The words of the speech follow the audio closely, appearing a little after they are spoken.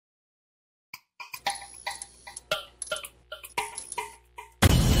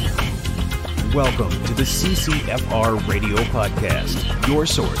Welcome to the CCFR Radio Podcast, your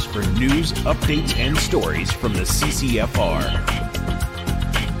source for news, updates, and stories from the CCFR.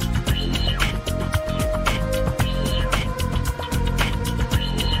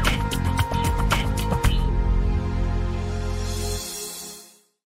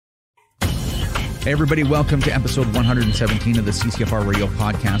 Hey everybody, welcome to episode 117 of the CCFR Radio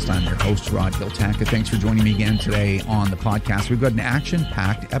Podcast. I'm your host, Rod Giltaka. Thanks for joining me again today on the podcast. We've got an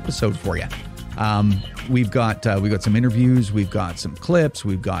action-packed episode for you. We've got some interviews, we've got some clips,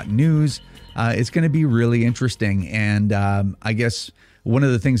 we've got news. It's going to be really interesting. And I guess one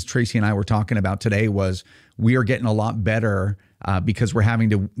of the things Tracy and I were talking about today was we are getting a lot better because we're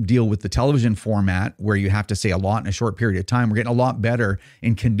having to deal with the television format where you have to say a lot in a short period of time. We're getting a lot better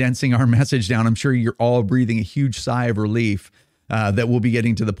in condensing our message down. I'm sure you're all breathing a huge sigh of relief that we'll be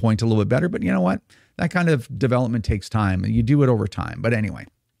getting to the point a little bit better. But you know what? That kind of development takes time. You do it over time. But anyway,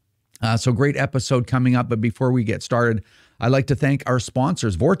 so great episode coming up. But before we get started, I'd like to thank our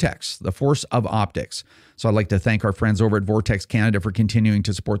sponsors, Vortex, the force of optics. So I'd like to thank our friends over at Vortex Canada for continuing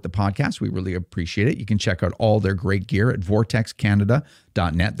to support the podcast. We really appreciate it. You can check out all their great gear at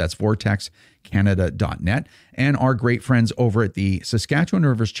vortexcanada.net. That's vortexcanada.net. And our great friends over at the Saskatchewan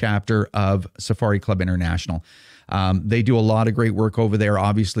Rivers chapter of Safari Club International. They do a lot of great work over there.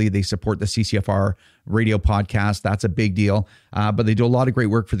 Obviously, they support the CCFR radio podcast. That's a big deal. But they do a lot of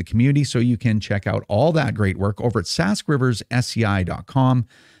great work for the community. So you can check out all that great work over at saskriversSCI.com.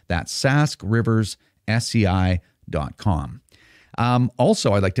 That's saskriversSCI.com.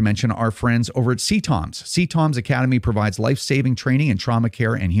 Also, I'd like to mention our friends over at CTOMS. CTOMS Academy provides life-saving training in trauma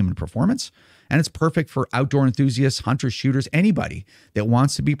care and human performance. And it's perfect for outdoor enthusiasts, hunters, shooters, anybody that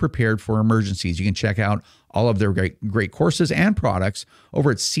wants to be prepared for emergencies. You can check out all of their great courses and products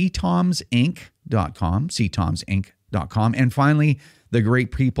over at ctomsinc.com, ctomsinc.com. And finally, the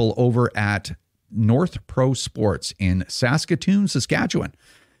great people over at North Pro Sports in Saskatoon, Saskatchewan.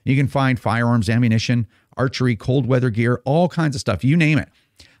 You can find firearms, ammunition, archery, cold weather gear, all kinds of stuff, you name it.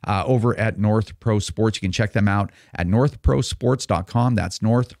 Over at North Pro Sports. You can check them out at northprosports.com. That's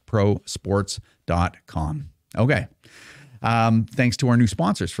northprosports.com. Okay. Thanks to our new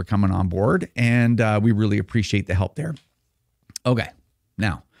sponsors for coming on board, and we really appreciate the help there. Okay.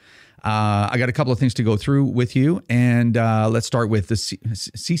 Now, I got a couple of things to go through with you, and let's start with the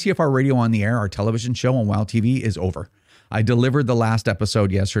CCFR Radio on the Air. Our television show on WOW TV is over. I delivered the last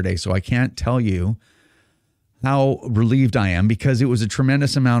episode yesterday, so I can't tell you how relieved I am because it was a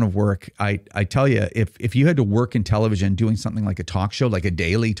tremendous amount of work. I tell you, if you had to work in television doing something like a talk show, like a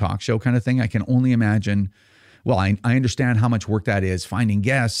daily talk show kind of thing, I can only imagine. Well, I understand how much work that is, finding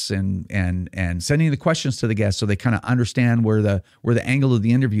guests and sending the questions to the guests so they kind of understand where the angle of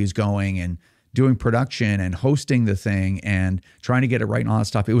the interview is going, and doing production and hosting the thing and trying to get it right and all that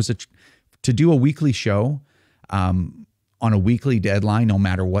stuff. It was to do a weekly show on a weekly deadline, no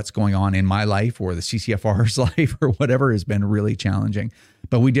matter what's going on in my life or the CCFR's life or whatever, has been really challenging.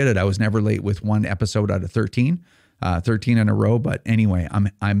 But we did it. I was never late with one episode out of 13 in a row. But anyway,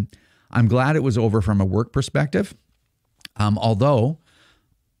 I'm glad it was over from a work perspective. Although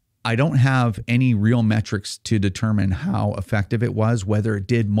I don't have any real metrics to determine how effective it was, whether it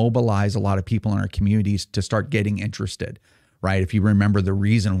did mobilize a lot of people in our communities to start getting interested, right? If you remember the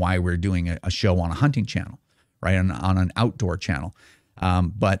reason why we're doing a show on a hunting channel, right, on an outdoor channel.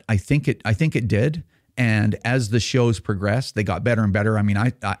 But I think it did. And as the shows progressed, they got better and better. I mean,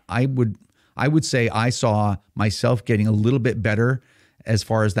 I would say I saw myself getting a little bit better as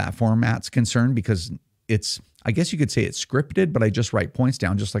far as that format's concerned, because I guess you could say it's scripted, but I just write points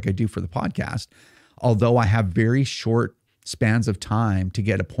down just like I do for the podcast. Although I have very short spans of time to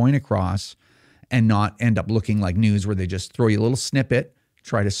get a point across and not end up looking like news where they just throw you a little snippet,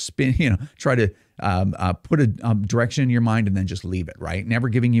 try to spin, try to put a direction in your mind and then just leave it, right? Never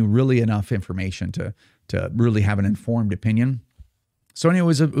giving you really enough information to really have an informed opinion. So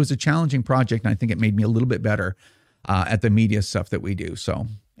anyway, it was a challenging project, and I think it made me a little bit better at the media stuff that we do. So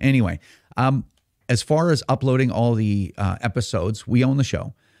anyway, as far as uploading all the episodes, we own the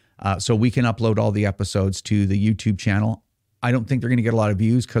show. So we can upload all the episodes to the YouTube channel. I don't think they're going to get a lot of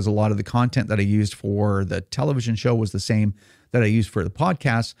views because a lot of the content that I used for the television show was the same that I used for the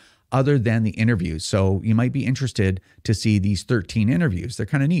podcast, other than the interviews. So you might be interested to see these 13 interviews. They're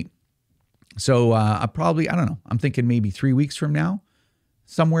kind of neat. So I don't know. I'm thinking maybe 3 weeks from now,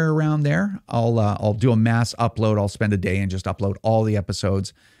 somewhere around there, I'll do a mass upload. I'll spend a day and just upload all the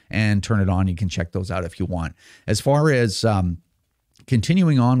episodes and turn it on. You can check those out if you want. As far as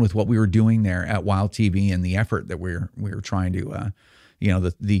continuing on with what we were doing there at WOW TV and the effort that we were trying to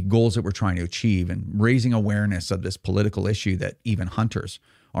the goals that we're trying to achieve and raising awareness of this political issue that even hunters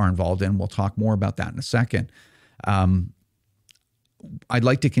are involved in. We'll talk more about that in a second. I'd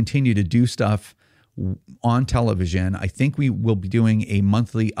like to continue to do stuff on television. I think we will be doing a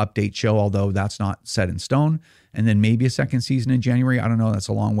monthly update show, although that's not set in stone. And then maybe a second season in January. I don't know. That's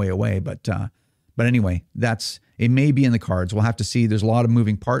a long way away. But anyway, it may be in the cards. We'll have to see. There's a lot of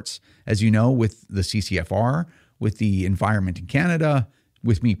moving parts, as you know, with the CCFR, with the environment in Canada,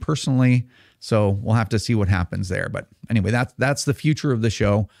 with me personally. So we'll have to see what happens there. But anyway, that's the future of the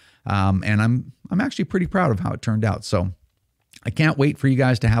show. And I'm actually pretty proud of how it turned out. So I can't wait for you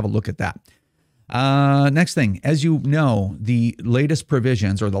guys to have a look at that. Next thing, as you know, the latest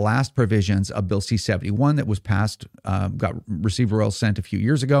provisions or the last provisions of Bill C-71 that was passed, received royal assent a few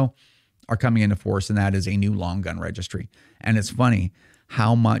years ago, are coming into force, and that is a new long gun registry. And it's funny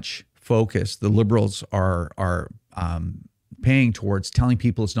how much focus the Liberals are paying towards telling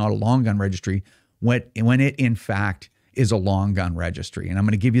people it's not a long gun registry when it in fact is a long gun registry. And I'm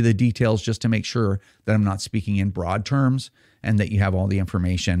going to give you the details just to make sure that I'm not speaking in broad terms and that you have all the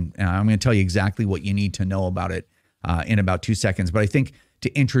information. I'm going to tell you exactly what you need to know about it in about 2 seconds. But I think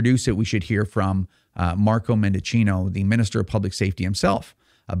to introduce it, we should hear from Marco Mendicino, the Minister of Public Safety himself,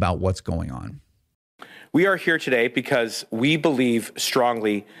 about what's going on. We are here today because we believe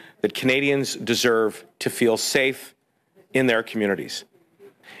strongly that Canadians deserve to feel safe in their communities.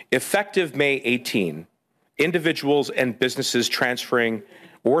 Effective May 18, individuals and businesses transferring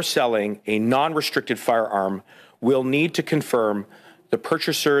or selling a non-restricted firearm will need to confirm the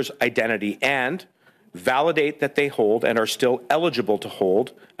purchaser's identity and validate that they hold and are still eligible to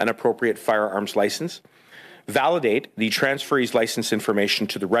hold an appropriate firearms license, validate the transferee's license information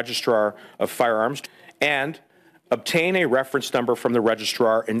to the registrar of firearms, and obtain a reference number from the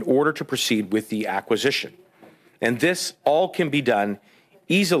registrar in order to proceed with the acquisition. And this all can be done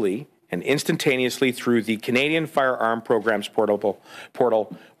easily and instantaneously through the Canadian Firearm Programs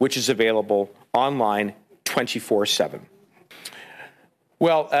portal, which is available online 24/7.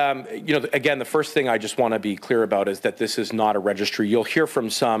 Well, again, the first thing I just want to be clear about is that this is not a registry. You'll hear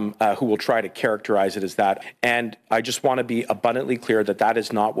from some who will try to characterize it as that. And I just want to be abundantly clear that that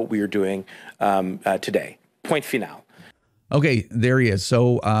is not what we are doing today. Point final. Okay, there he is.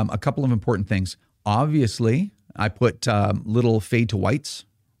 So a couple of important things. Obviously, I put little fade to whites,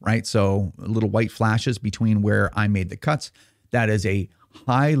 right? So little white flashes between where I made the cuts. That is a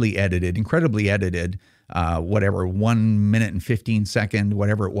highly edited, incredibly edited, 1 minute and 15 second,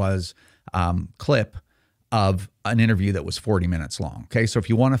 whatever it was, clip of an interview that was 40 minutes long. Okay. So if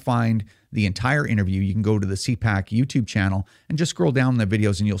you want to find the entire interview, you can go to the CPAC YouTube channel and just scroll down the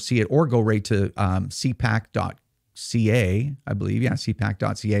videos and you'll see it, or go right to cpac.ca, I believe. Yeah.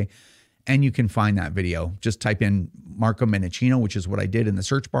 cpac.ca. And you can find that video. Just type in Marco Mendicino, which is what I did in the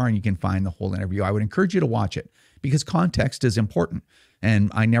search bar, and you can find the whole interview. I would encourage you to watch it because context is important.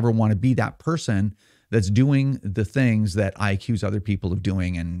 And I never want to be that person that's doing the things that I accuse other people of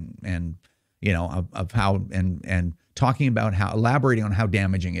doing, and of how and talking about how, elaborating on how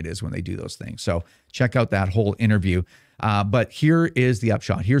damaging it is when they do those things. So check out that whole interview. But here is the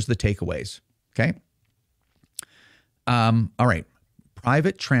upshot. Here's the takeaways. Okay. All right.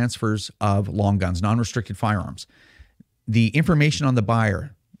 Private transfers of long guns, non-restricted firearms. The information on the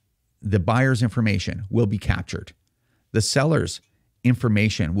buyer's information will be captured. The seller's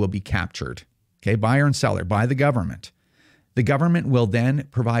information will be captured. Okay, buyer and seller by the government. The government will then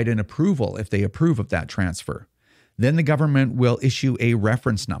provide an approval if they approve of that transfer. Then the government will issue a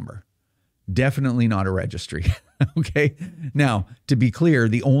reference number. Definitely not a registry. Okay. Now, to be clear,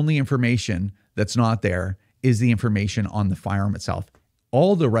 the only information that's not there is the information on the firearm itself.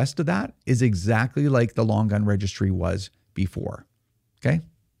 All the rest of that is exactly like the long gun registry was before. Okay.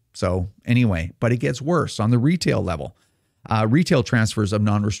 So anyway, but it gets worse on the retail level. Retail transfers of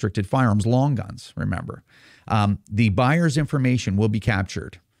non-restricted firearms, long guns, remember. The buyer's information will be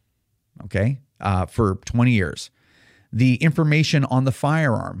captured, okay, for 20 years. The information on the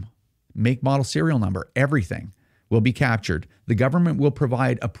firearm, make, model, serial number, everything will be captured. The government will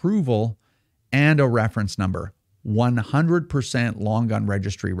provide approval and a reference number. 100% long gun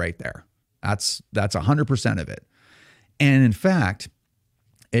registry right there. That's 100% of it. And in fact,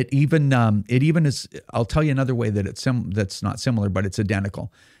 it even is. I'll tell you another way that that's not similar, but it's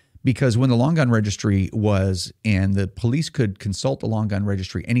identical. Because when the long gun registry was, and the police could consult the long gun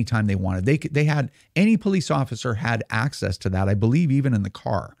registry anytime they wanted, they had, any police officer had access to that. I believe even in the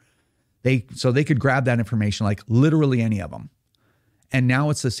car, so they could grab that information, like literally any of them. And now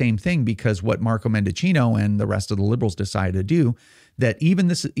it's the same thing, because what Marco Mendicino and the rest of the Liberals decided to do, that even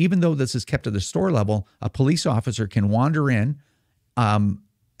though this is kept at the store level, a police officer can wander in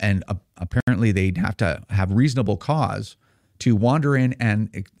And apparently they'd have to have reasonable cause to wander in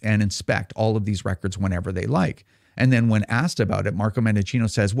and inspect all of these records whenever they like. And then when asked about it, Marco Mendicino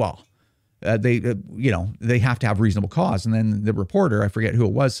says, well, they have to have reasonable cause. And then the reporter, I forget who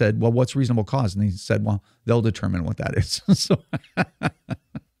it was, said, well, what's reasonable cause? And he said, well, they'll determine what that is. So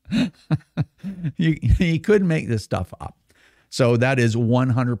you couldn't make this stuff up. So that is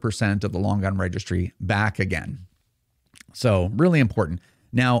 100% of the long gun registry back again. So really important.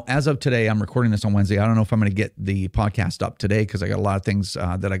 Now, as of today, I'm recording this on Wednesday. I don't know if I'm going to get the podcast up today because I got a lot of things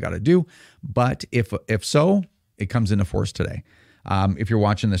that I got to do. But if so, it comes into force today. If you're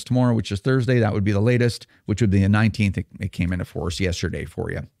watching this tomorrow, which is Thursday, that would be the latest, which would be the 19th. It came into force yesterday for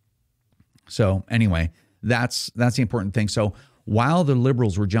you. So anyway, that's the important thing. So while the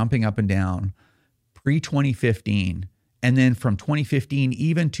liberals were jumping up and down pre-2015, and then from 2015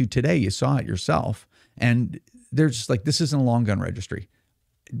 even to today, you saw it yourself, and they're just like, this isn't a long gun registry.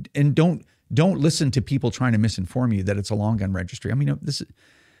 And don't listen to people trying to misinform you that it's a long gun registry. I mean,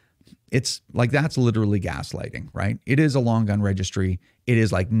 it's like, that's literally gaslighting, right? It is a long gun registry. It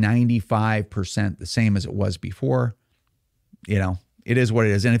is like 95% the same as it was before. It is what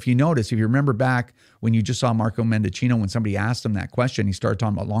it is. And if you notice, if you remember back when you just saw Marco Mendicino, when somebody asked him that question, he started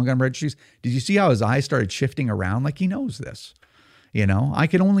talking about long gun registries. Did you see how his eyes started shifting around? Like, he knows this. I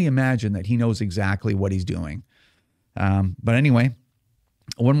can only imagine that he knows exactly what he's doing. But anyway,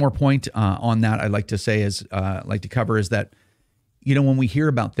 one more point on that I'd like to say is, like to cover is that, when we hear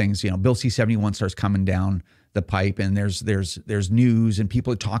about things, Bill C-71 starts coming down the pipe and there's news and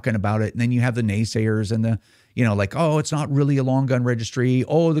people are talking about it. And then you have the naysayers and the, like, oh, it's not really a long gun registry.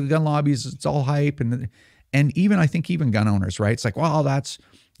 Oh, the gun lobbies, it's all hype. And even, I think even gun owners, right? It's like, well, that's,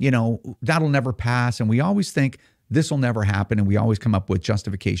 that'll never pass. And we always think this will never happen. And we always come up with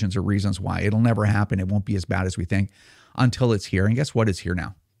justifications or reasons why it'll never happen. It won't be as bad as we think until it's here. And guess what is here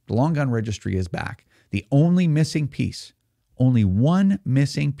now? The long gun registry is back. The only missing piece, only one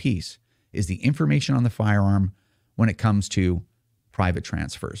missing piece, is the information on the firearm when it comes to private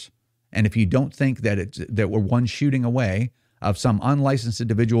transfers. And if you don't think that we're one shooting away of some unlicensed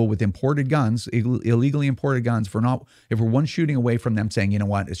individual with imported guns, illegally imported guns, if we're one shooting away from them saying, you know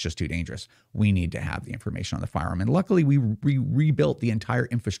what, it's just too dangerous, we need to have the information on the firearm. And luckily, we rebuilt the entire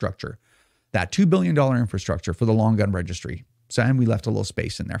infrastructure, that $2 billion infrastructure for the long gun registry. So, and we left a little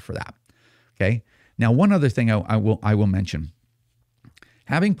space in there for that. Okay. Now, one other thing I will mention,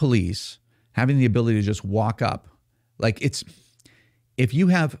 having police, having the ability to just walk up, like if you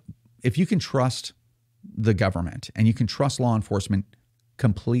can trust the government and you can trust law enforcement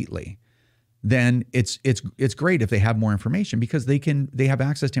completely, then it's great if they have more information, because they have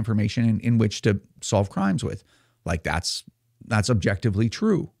access to information in which to solve crimes with. Like that's objectively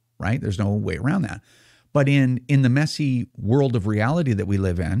true, right? There's no way around that. But in the messy world of reality that we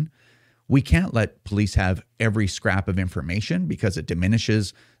live in, we can't let police have every scrap of information, because it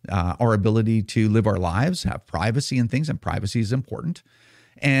diminishes our ability to live our lives, have privacy and things, and privacy is important.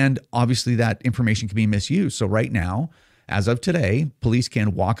 And obviously that information can be misused. So right now, as of today, police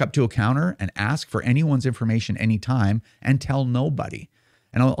can walk up to a counter and ask for anyone's information anytime and tell nobody.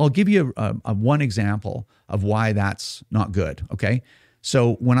 And I'll give you one example of why that's not good, okay?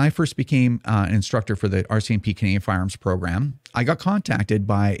 So when I first became an instructor for the RCMP Canadian Firearms Program, I got contacted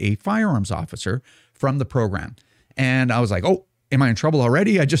by a firearms officer from the program. And I was like, oh, am I in trouble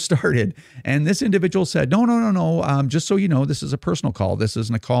already? I just started. And this individual said, no. Just so you know, this is a personal call. This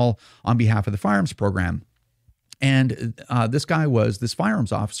isn't a call on behalf of the firearms program. And this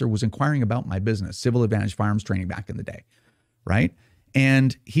firearms officer was inquiring about my business, Civil Advantage Firearms Training back in the day, right?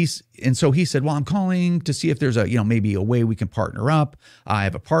 And so he said, well, I'm calling to see if there's maybe a way we can partner up. I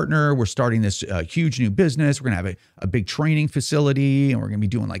have a partner. We're starting this huge new business. We're going to have a big training facility, and we're going to be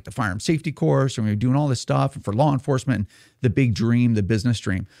doing like the firearm safety course. And we're going to be doing all this stuff for law enforcement, and the big dream, the business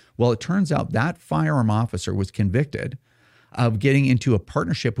dream. Well, it turns out that firearm officer was convicted of getting into a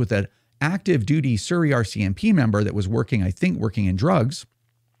partnership with an active duty Surrey RCMP member that was working in drugs.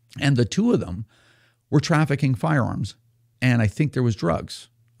 And the two of them were trafficking firearms. And I think there was drugs.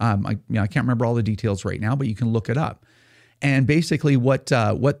 I can't remember all the details right now, but you can look it up. And basically what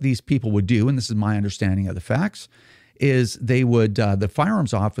these people would do, and this is my understanding of the facts, is they would, the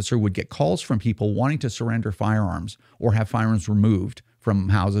firearms officer would get calls from people wanting to surrender firearms or have firearms removed from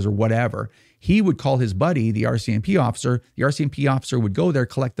houses or whatever. He would call his buddy, the RCMP officer. The RCMP officer would go there,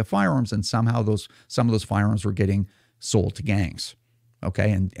 collect the firearms, and somehow some of those firearms were getting sold to gangs.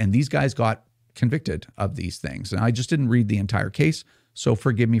 Okay, and these guys got convicted of these things. And I just didn't read the entire case, so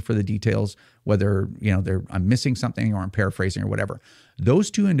forgive me for the details, whether I'm missing something or I'm paraphrasing or whatever. Those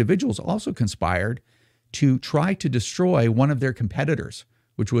two individuals also conspired to try to destroy one of their competitors,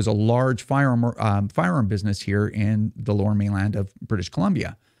 which was a large firearm business here in the lower mainland of British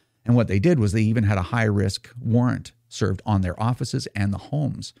Columbia. And what they did was they even had a high-risk warrant served on their offices and the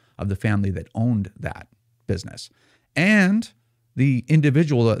homes of the family that owned that business. And the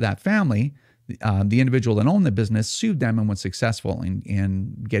individual, that family, the individual that owned the business, sued them and was successful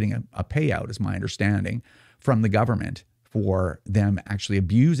in getting a payout, is my understanding, from the government for them actually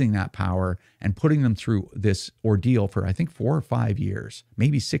abusing that power and putting them through this ordeal for, I think, 4 or 5 years,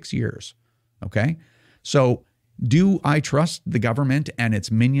 maybe 6 years. Okay? So do I trust the government and its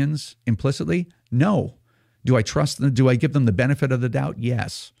minions implicitly? No. Do I trust them? Do I give them the benefit of the doubt?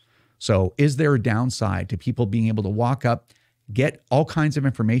 Yes. So is there a downside to people being able to walk up, get all kinds of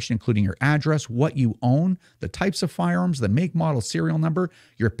information, including your address, what you own, the types of firearms, the make, model, serial number,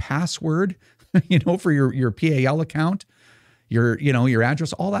 your password, for your PAL account, your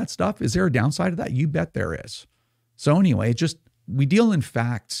address, all that stuff? Is there a downside to that? You bet there is. So anyway, we deal in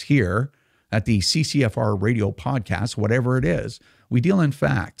facts here at the CCFR radio podcast, whatever it is. We deal in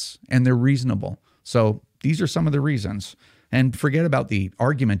facts, and they're reasonable. So these are some of the reasons. And forget about the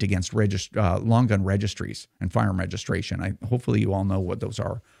argument against long gun registries and firearm registration. Hopefully you all know what those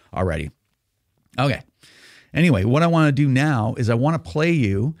are already. Okay. Anyway, what I want to do now is I want to play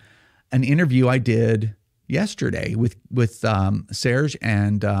you an interview I did yesterday with Serge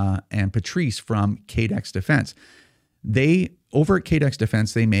and Patrice from Cadex Defense. Over at Cadex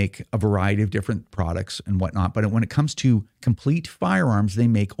Defense, they make a variety of different products and whatnot. But when it comes to complete firearms, they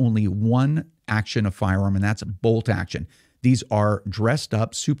make only one action of firearm, and that's bolt action. These are dressed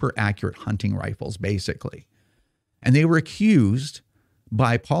up, super accurate hunting rifles, basically. And they were accused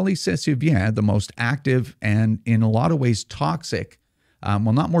by Police Citoyen, the most active and in a lot of ways toxic,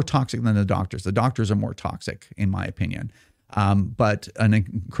 not more toxic than the doctors. The doctors are more toxic, in my opinion, but an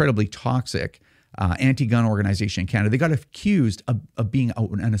incredibly toxic anti-gun organization in Canada. They got accused of being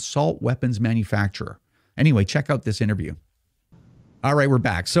an assault weapons manufacturer. Anyway, check out this interview. All right, we're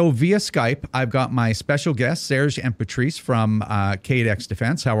back. So via Skype, I've got my special guests, Serge and Patrice from Cadex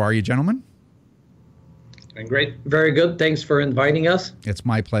Defense. How are you, gentlemen? Doing great. Very good. Thanks for inviting us. It's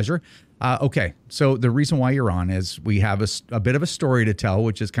my pleasure. Okay, so the reason why you're on is we have a bit of a story to tell,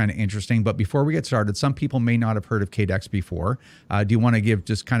 which is kind of interesting. But before we get started, some people may not have heard of Cadex before. Do you want to give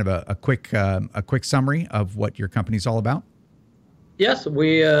just kind of a quick summary of what your company's all about? Yes,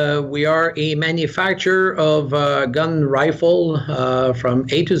 we are a manufacturer of gun rifle from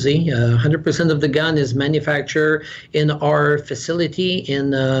A to Z. 100% of the gun is manufactured in our facility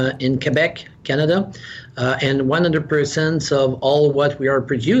in Quebec, Canada. And 100% of all what we are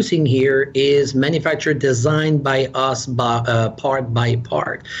producing here is manufactured, designed by us part by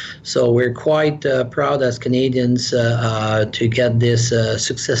part. So we're quite proud as Canadians to get this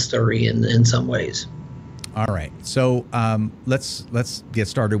success story in some ways. All right. So let's get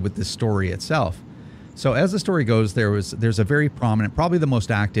started with the story itself. So as the story goes, there's a very prominent, probably the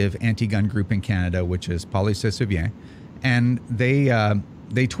most active anti-gun group in Canada, which is Police Citoyen, and they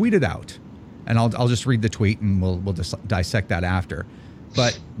tweeted out, and I'll just read the tweet and we'll just dissect that after.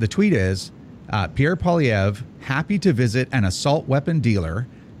 But the tweet is, Pierre Poilievre, happy to visit an assault weapon dealer,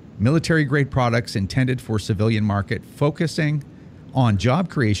 military-grade products intended for civilian market, focusing on job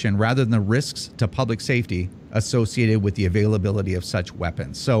creation rather than the risks to public safety associated with the availability of such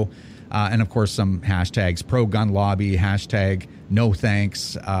weapons. So, and of course, some hashtags, pro-gun lobby, hashtag no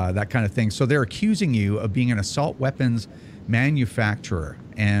thanks, that kind of thing. So they're accusing you of being an assault weapons manufacturer,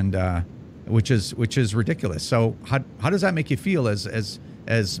 and which is ridiculous. So how does that make you feel as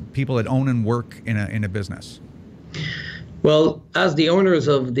people that own and work in a business? Well, as the owners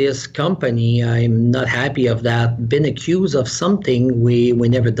of this company, I'm not happy of that. Been accused of something we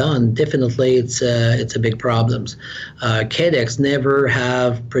never done. Definitely, it's a big problem. Cadex never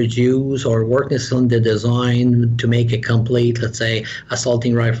have produced or worked on the design to make a complete, let's say,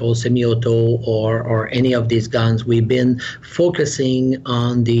 assaulting rifle, semi-auto, or any of these guns. We've been focusing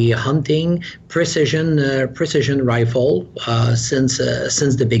on the hunting precision rifle since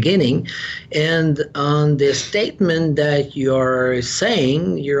the beginning, and on the statement that you're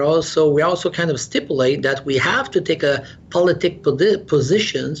saying, we also kind of stipulate that we have to take a political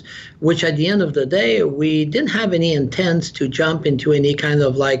positions, which at the end of the day, we didn't have any intent to jump into any kind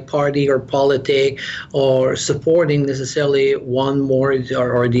of like party or politic or supporting necessarily one more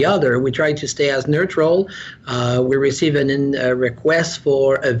or the other. We try to stay as neutral. We received a request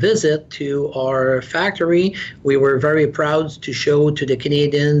for a visit to our factory. We were very proud to show to the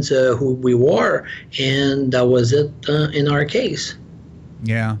Canadians who we were, and that was it in our case.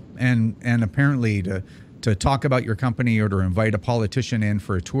 Yeah, and apparently to talk about your company or to invite a politician in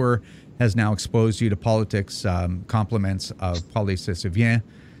for a tour has now exposed you to politics, compliments of Paul Citoyen,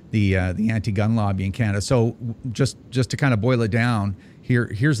 the anti-gun lobby in Canada. So just to kind of boil it down,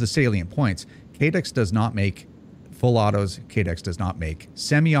 here's the salient points. Cadex does not make full autos. Cadex does not make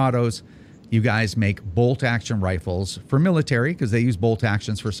semi-autos. You guys make bolt action rifles for military because they use bolt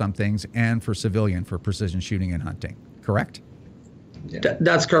actions for some things, and for civilian for precision shooting and hunting. Correct?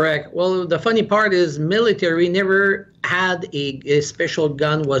 That's correct. Well, the funny part is military never had a special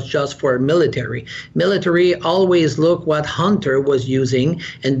gun was just for military. Military always look what hunter was using,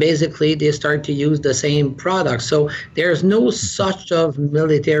 and basically they start to use the same product. So there's no such of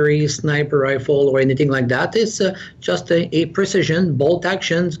military sniper rifle or anything like that. It's just a precision bolt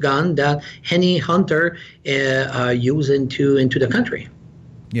actions gun that any hunter use into the country.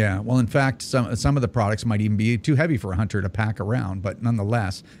 Yeah, well, in fact, some of the products might even be too heavy for a hunter to pack around, but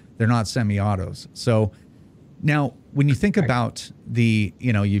nonetheless, they're not semi-autos. So now, when you think about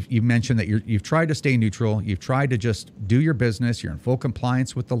you've mentioned that you've tried to stay neutral, you've tried to just do your business, you're in full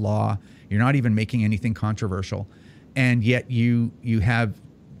compliance with the law, you're not even making anything controversial, and yet you have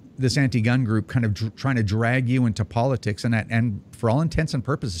this anti-gun group kind of trying to drag you into politics and for all intents and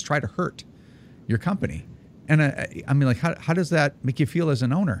purposes try to hurt your company. And I mean, like, how does that make you feel as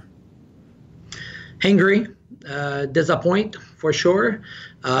an owner? Angry, disappointed for sure.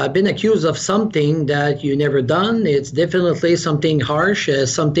 Been accused of something that you never done. It's definitely something harsh,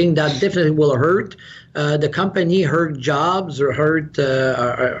 something that definitely will hurt the company, hurt jobs, or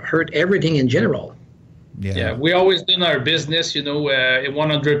hurt everything in general. Yeah, we always done our business,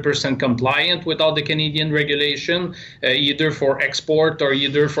 100% compliant with all the Canadian regulation, either for export or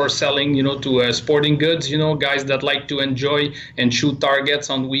either for selling, to sporting goods, guys that like to enjoy and shoot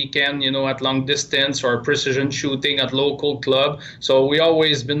targets on weekend, at long distance, or precision shooting at local club. So we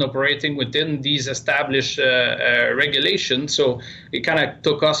always been operating within these established regulations. So it kind of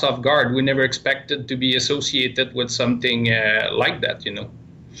took us off guard. We never expected to be associated with something like that,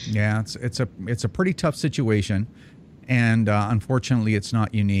 Yeah, it's a pretty tough situation, and unfortunately, it's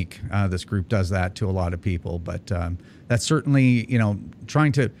not unique. This group does that to a lot of people, but that's certainly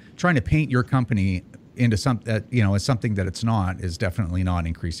trying to paint your company into something that as something that it's not is definitely not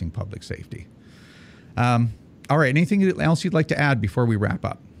increasing public safety. All right, anything else you'd like to add before we wrap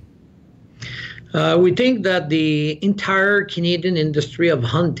up? We think that the entire Canadian industry of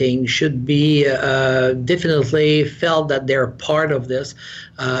hunting should be definitely felt that they're part of this,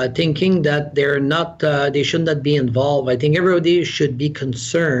 thinking that they should not be involved. I think everybody should be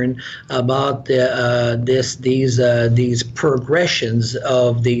concerned about these progressions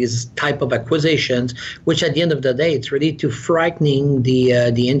of these type of acquisitions, which at the end of the day, it's really to frightening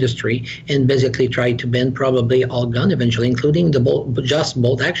the industry and basically try to ban probably all gun eventually, including the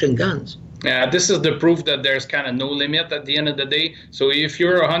bolt action guns. This is the proof that there's kind of no limit at the end of the day. So if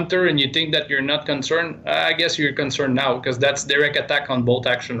you're a hunter and you think that you're not concerned, I guess you're concerned now, because that's direct attack on bolt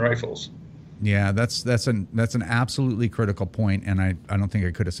action rifles. Yeah, that's an absolutely critical point, and I don't think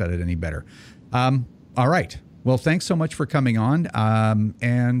I could have said it any better. All right. Well, thanks so much for coming on,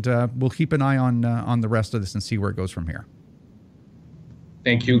 and we'll keep an eye on the rest of this and see where it goes from here.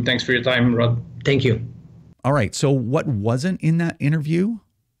 Thank you. Thanks for your time, Rod. Thank you. All right. So what wasn't in that interview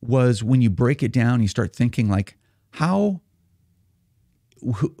was, when you break it down, you start thinking like,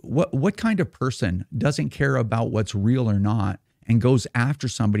 what kind of person doesn't care about what's real or not and goes after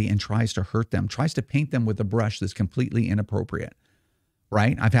somebody and tries to hurt them, tries to paint them with a brush that's completely inappropriate,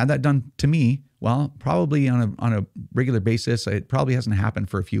 right? I've had that done to me. Well, probably on a regular basis. It probably hasn't happened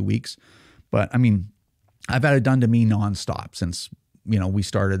for a few weeks, but I mean, I've had it done to me nonstop since, we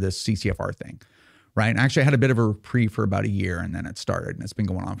started this CCFR thing. Right. Actually, I had a bit of a reprieve for about a year, and then it started, and it's been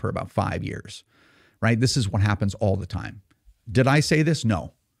going on for about 5 years. Right. This is what happens all the time. Did I say this?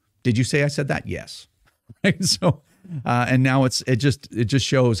 No. Did you say I said that? Yes. Right. So, and now it just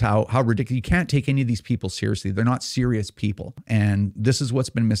shows how ridiculous. You can't take any of these people seriously. They're not serious people. And this is what's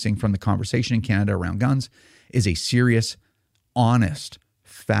been missing from the conversation in Canada around guns, is a serious, honest,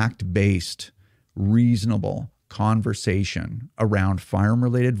 fact-based, reasonable conversation around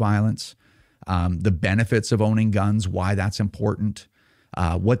firearm-related violence, the benefits of owning guns, why that's important,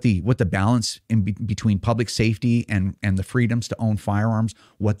 what the balance between public safety and the freedoms to own firearms,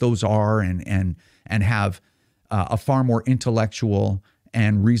 what those are, and have a far more intellectual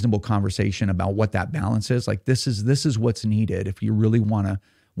and reasonable conversation about what that balance is. Like, this is what's needed if you really want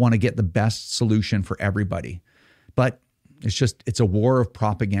to get the best solution for everybody. But it's a war of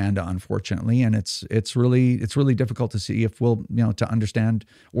propaganda, unfortunately, and it's really difficult to see if we'll to understand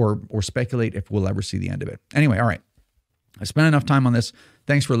or speculate if we'll ever see the end of it. Anyway, all right. I spent enough time on this.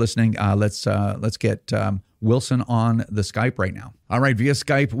 Thanks for listening. Let's get Wilson on the Skype right now. All right, via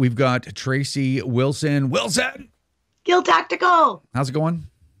Skype, we've got Tracy Wilson. Wilson! Gill Tactical. How's it going?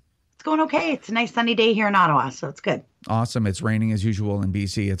 It's going okay. It's a nice sunny day here in Ottawa, so it's good. Awesome. It's raining as usual in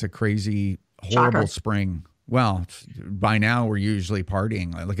BC. It's a crazy, horrible spring. Well, by now we're usually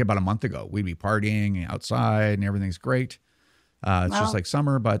partying. Like about a month ago, we'd be partying outside and everything's great. It's just like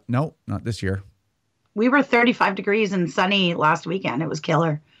summer, but no, not this year. We were 35 degrees and sunny last weekend. It was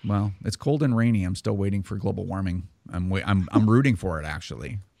killer. Well, it's cold and rainy. I'm still waiting for global warming. I'm rooting for it,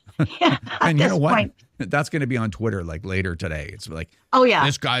 actually. Yeah, and you know what? Point. That's going to be on Twitter like later today. It's like, oh yeah,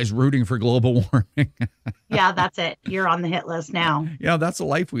 this guy's rooting for global warming. Yeah, that's it. You're on the hit list now. Yeah, that's the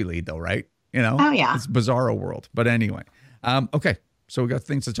life we lead, though, right? You know? Oh yeah, it's a bizarro world. But anyway, okay. So we got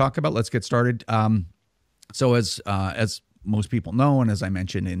things to talk about. Let's get started. So as most people know, and as I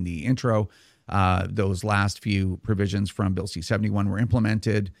mentioned in the intro, those last few provisions from Bill C-71 were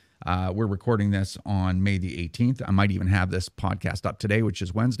implemented. We're recording this on May the 18th. I might even have this podcast up today, which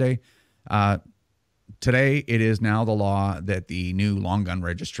is Wednesday. Today, it is now the law that the new long gun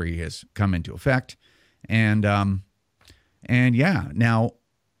registry has come into effect. And yeah, now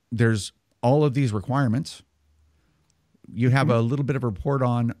there's all of these requirements. You have a little bit of a report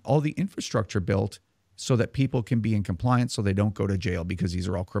on all the infrastructure built so that people can be in compliance, so they don't go to jail, because these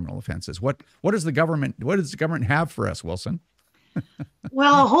are all criminal offenses. What does the government have for us, Wilson?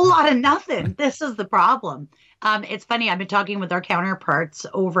 Well, a whole lot of nothing. This is the problem. It's funny. I've been talking with our counterparts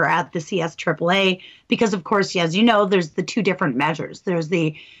over at the CSAAA because, of course, as you know, there's the two different measures. There's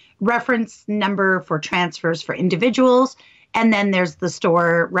the reference number for transfers for individuals, and then there's the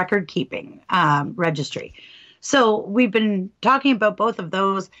store record keeping registry. So we've been talking about both of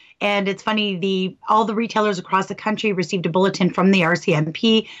those, and it's funny, all the retailers across the country received a bulletin from the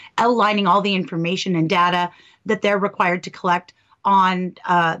RCMP outlining all the information and data that they're required to collect on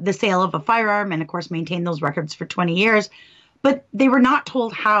the sale of a firearm, and of course maintain those records for 20 years. But they were not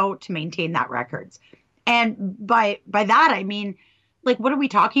told how to maintain that records. And by that, I mean, like, what are we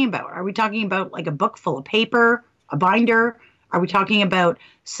talking about? Are we talking about like a book full of paper, a binder? Are we talking about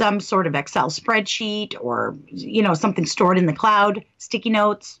some sort of Excel spreadsheet, or, you know, something stored in the cloud, sticky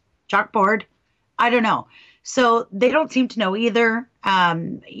notes, chalkboard? I don't know. So they don't seem to know either.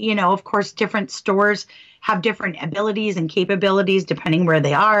 You know, of course, different stores have different abilities and capabilities depending where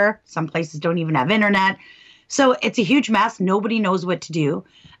they are. Some places don't even have internet. So it's a huge mess. Nobody knows what to do.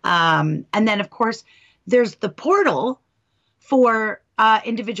 And then, of course, there's the portal for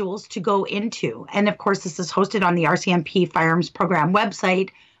individuals to go into. And of course, this is hosted on the RCMP Firearms Program website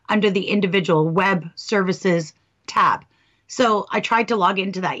under the Individual Web Services tab. So I tried to log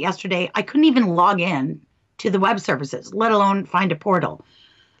into that yesterday. I couldn't even log in to the web services, let alone find a portal.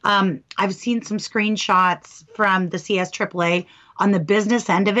 I've seen some screenshots from the CSAAA on the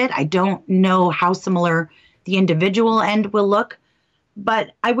business end of it. I don't know how similar the individual end will look,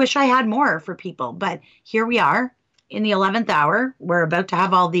 but I wish I had more for people. But here we are in the 11th hour. We're about to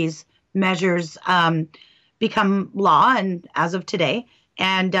have all these measures become law, and as of today,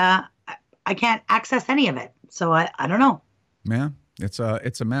 and I can't access any of it. So I don't know. Yeah, it's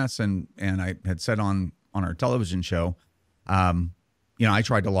a mess. And I had said on our television show, you know, I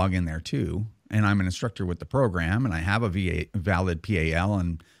tried to log in there too, and I'm an instructor with the program, and I have a valid PAL,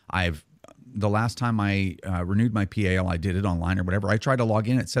 and the last time I renewed my PAL, I did it online or whatever. I tried to log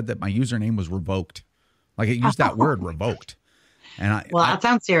in. It said that my username was revoked. Like, it used that word, revoked. And that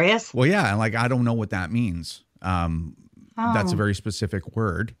sounds serious. Well, yeah. And like, I don't know what that means. That's a very specific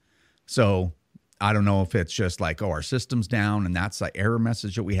word. So I don't know if it's just like, oh, our system's down and that's the error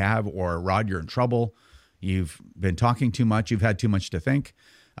message that we have, or Rod, you're in trouble. You've been talking too much. You've had too much to think.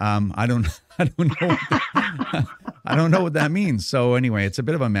 I don't know. I don't know what that means. So anyway, it's a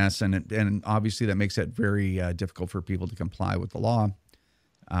bit of a mess, and obviously that makes it very difficult for people to comply with the law.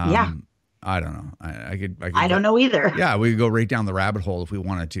 Yeah. I don't know. I could I don't know either. Yeah, we could go right down the rabbit hole if we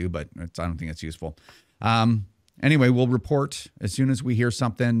wanted to, but I don't think it's useful. Anyway, we'll report as soon as we hear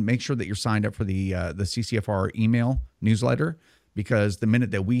something. Make sure that you're signed up for the CCFR email newsletter, because the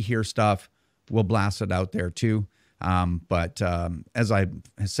minute that we hear stuff, we'll blast it out there too. But as I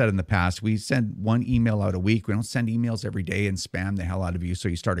said in the past, we send one email out a week. We don't send emails every day and spam the hell out of you, so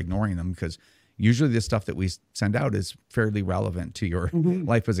you start ignoring them, because usually the stuff that we send out is fairly relevant to your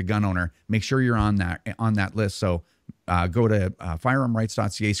life as a gun owner. Make sure you're on that list. So go to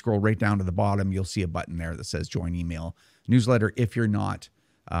firearmrights.ca, scroll right down to the bottom. You'll see a button there that says join email newsletter if you're not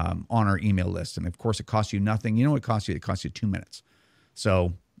on our email list. And of course, it costs you nothing. You know what it costs you? It costs you 2 minutes.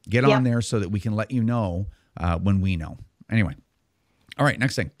 So get on there so that we can let you know when we know. Anyway. All right.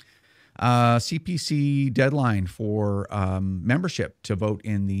 Next thing. CPC deadline for membership to vote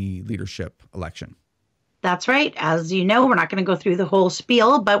in the leadership election. That's right. As you know, we're not going to go through the whole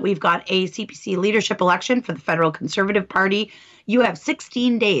spiel, but we've got a CPC leadership election for the Federal Conservative Party. You have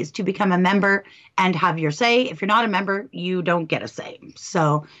 16 days to become a member and have your say. If you're not a member, you don't get a say.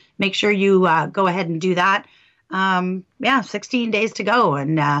 So make sure you go ahead and do that. 16 days to go.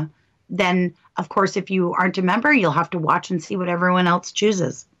 And then, of course, if you aren't a member, you'll have to watch and see what everyone else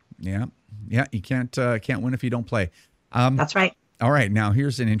chooses. Yeah. You can't win if you don't play. That's right. All right. Now,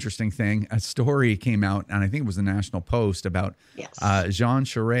 here's an interesting thing. A story came out, and I think it was the National Post, about Jean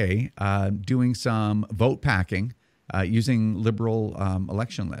Charest doing some vote packing using Liberal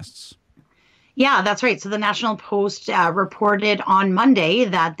election lists. Yeah, that's right. So the National Post reported on Monday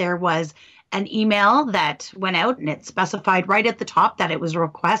that there was an email that went out, and it specified right at the top that it was a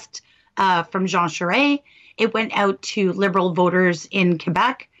request from Jean Charest. It went out to Liberal voters in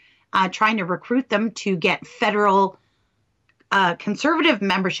Quebec, trying to recruit them to get federal Conservative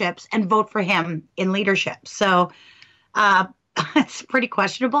memberships and vote for him in leadership. So it's pretty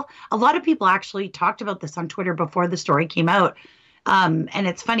questionable. A lot of people actually talked about this on Twitter before the story came out. And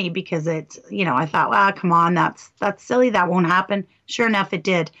it's funny because it's, I thought, well, come on, that's silly. That won't happen. Sure enough, it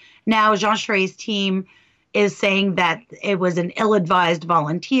did. Now, Jean Charest's team is saying that it was an ill-advised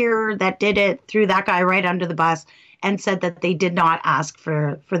volunteer that did it, threw that guy right under the bus, and said that they did not ask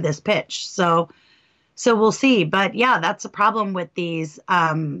for this pitch. So we'll see. But yeah, that's a problem with these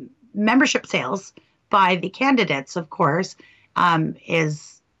membership sales by the candidates, of course,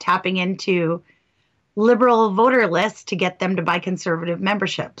 is tapping into Liberal voter lists to get them to buy Conservative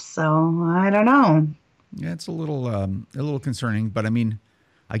memberships. So I don't know. Yeah, it's a little concerning. But I mean,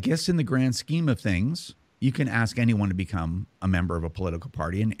 I guess in the grand scheme of things, you can ask anyone to become a member of a political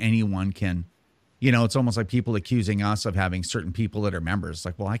party, and anyone can, it's almost like people accusing us of having certain people that are members. It's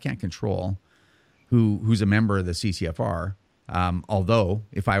like, well, I can't control who's a member of the CCFR. Although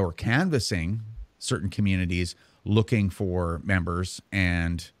if I were canvassing certain communities looking for members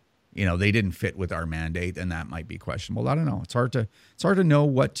and, they didn't fit with our mandate, then that might be questionable. I don't know. It's hard to know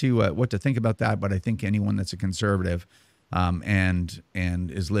what to think about that. But I think anyone that's a conservative and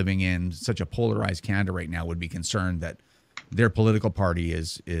is living in such a polarized Canada right now would be concerned that their political party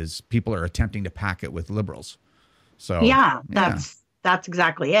is people are attempting to pack it with Liberals. So that's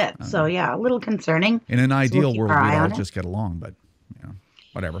exactly it. So yeah, a little concerning. In an ideal world, we'd all just get along, but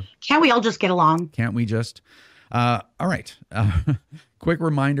whatever. Can't we all just get along? Can't we just? All right. Quick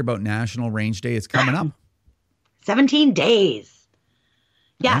reminder about National Range Day. It's coming up. 17 days.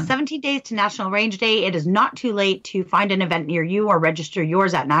 Yeah, 17 days to National Range Day. It is not too late to find an event near you or register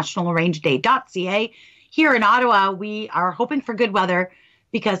yours at nationalrangeday.ca. Here in Ottawa, we are hoping for good weather,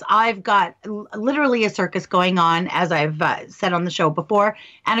 because I've got literally a circus going on, as I've said on the show before.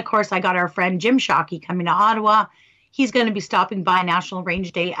 And of course, I got our friend Jim Shockey coming to Ottawa. He's going to be stopping by National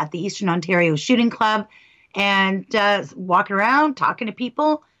Range Day at the Eastern Ontario Shooting Club and walking around, talking to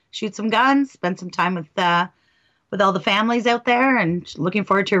people, shoot some guns, spend some time with all the families out there, and looking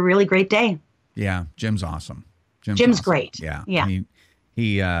forward to a really great day. Yeah, Jim's awesome. Jim's awesome. Great. Yeah.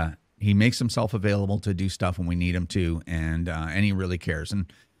 He makes himself available to do stuff when we need him to, and he really cares.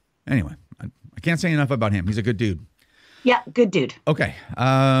 And anyway, I can't say enough about him. He's a good dude. Yeah, good dude. Okay.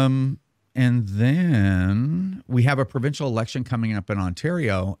 And then we have a provincial election coming up in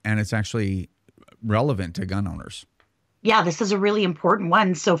Ontario, and it's actually relevant to gun owners. Yeah, this is a really important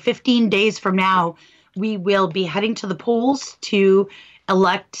one. So 15 days from now, we will be heading to the polls to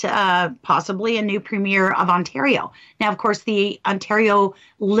elect possibly a new premier of Ontario. Now, of course, the Ontario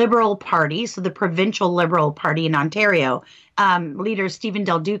Liberal Party, so the provincial Liberal Party in Ontario, leader Stephen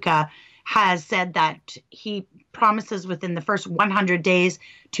Del Duca has said that he promises within the first 100 days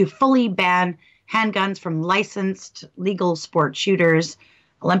to fully ban handguns from licensed legal sport shooters,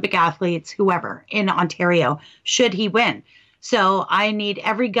 Olympic athletes, whoever in Ontario, should he win. So I need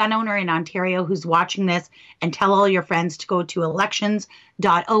every gun owner in Ontario who's watching this, and tell all your friends to go to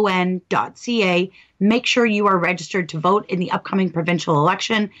elections.on.ca. Make sure you are registered to vote in the upcoming provincial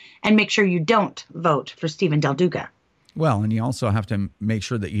election, and make sure you don't vote for Stephen Del Duca. Well, and you also have to make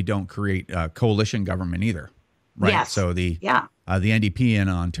sure that you don't create a coalition government either, right? Yes. So the NDP in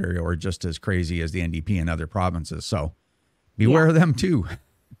Ontario are just as crazy as the NDP in other provinces. So beware of them too.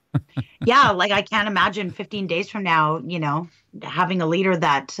 Yeah, like I can't imagine 15 days from now, having a leader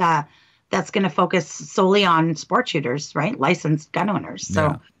that's going to focus solely on sport shooters, right? Licensed gun owners.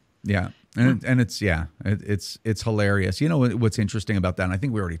 So yeah. And it's hilarious. You know what's interesting about that? And I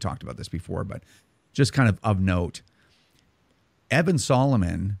think we already talked about this before, but just kind of note, Evan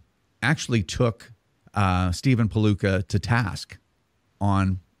Solomon actually took Stephen Palooka to task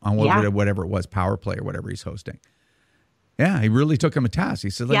on whatever it was, Power Play or whatever he's hosting. Yeah, he really took him to task. He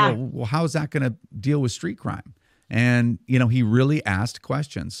said, well, how is that going to deal with street crime? And, he really asked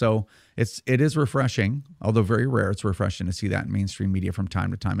questions. So it is refreshing, although very rare. It's refreshing to see that in mainstream media from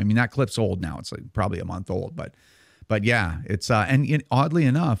time to time. I mean, that clip's old now. It's like probably a month old, but yeah, it's, and oddly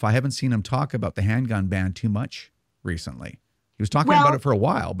enough, I haven't seen him talk about the handgun ban too much recently. He was talking about it for a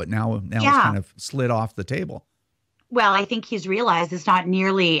while, but now it's kind of slid off the table. Well, I think he's realized it's not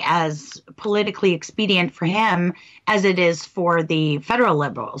nearly as politically expedient for him as it is for the federal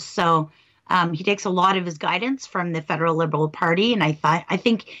Liberals. So he takes a lot of his guidance from the federal Liberal Party, and I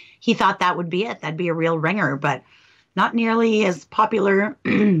think he thought that would be it. That'd be a real ringer, but not nearly as popular,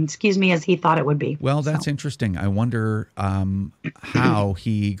 as he thought it would be. Well, that's interesting. I wonder how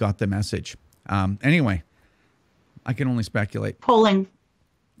he got the message. Anyway, I can only speculate. Polling.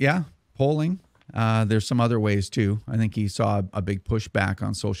 Yeah, polling. There's some other ways too. I think he saw a big pushback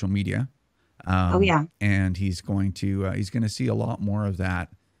on social media. And he's going to see a lot more of that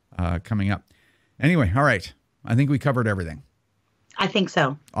coming up. Anyway, all right. I think we covered everything. I think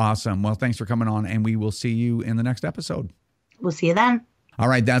so. Awesome. Well, thanks for coming on, and we will see you in the next episode. We'll see you then. All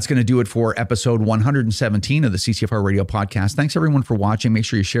right, that's going to do it for episode 117 of the CCFR Radio Podcast. Thanks, everyone, for watching. Make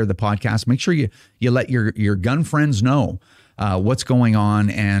sure you share the podcast. Make sure you let your gun friends know what's going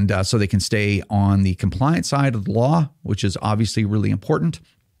on, and so they can stay on the compliant side of the law, which is obviously really important.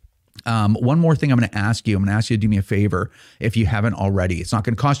 One more thing I'm going to ask you. I'm going to ask you to do me a favor if you haven't already. It's not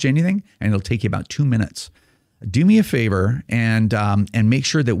going to cost you anything, and it'll take you about 2 minutes. Do me a favor and make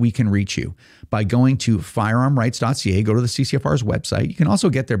sure that we can reach you by going to firearmrights.ca. Go to the CCFR's website. You can also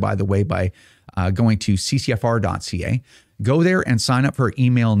get there, by the way, by going to ccfr.ca. Go there and sign up for our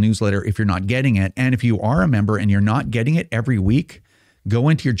email newsletter if you're not getting it. And if you are a member and you're not getting it every week, go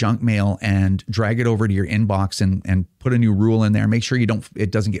into your junk mail and drag it over to your inbox and put a new rule in there. Make sure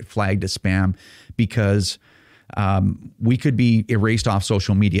it doesn't get flagged as spam, because we could be erased off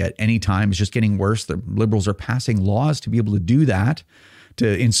social media at any time. It's just getting worse. The Liberals are passing laws to be able to do that,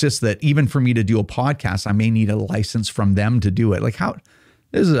 to insist that even for me to do a podcast, I may need a license from them to do it. Like, how?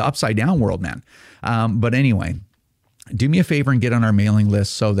 This is an upside down world, man. But anyway, do me a favor and get on our mailing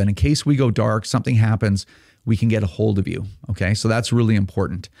list so that in case we go dark, something happens, we can get a hold of you. Okay, so that's really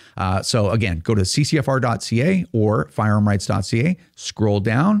important. So again, go to ccfr.ca or firearmrights.ca, scroll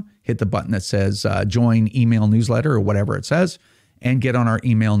down, hit the button that says join email newsletter or whatever it says, and get on our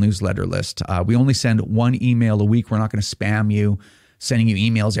email newsletter list. We only send one email a week. We're not going to spam you, sending you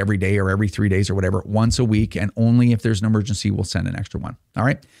emails every day or every 3 days or whatever. Once a week, and only if there's an emergency, we'll send an extra one. All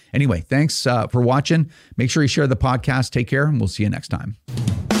right. Anyway, thanks for watching. Make sure you share the podcast. Take care, and we'll see you next time.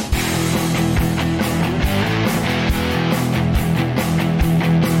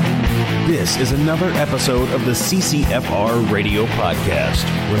 This is another episode of the CCFR Radio Podcast.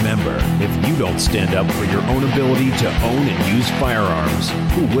 Remember, if you don't stand up for your own ability to own and use firearms,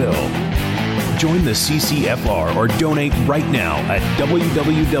 who will? Join the CCFR or donate right now at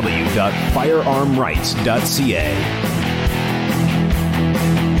www.firearmrights.ca.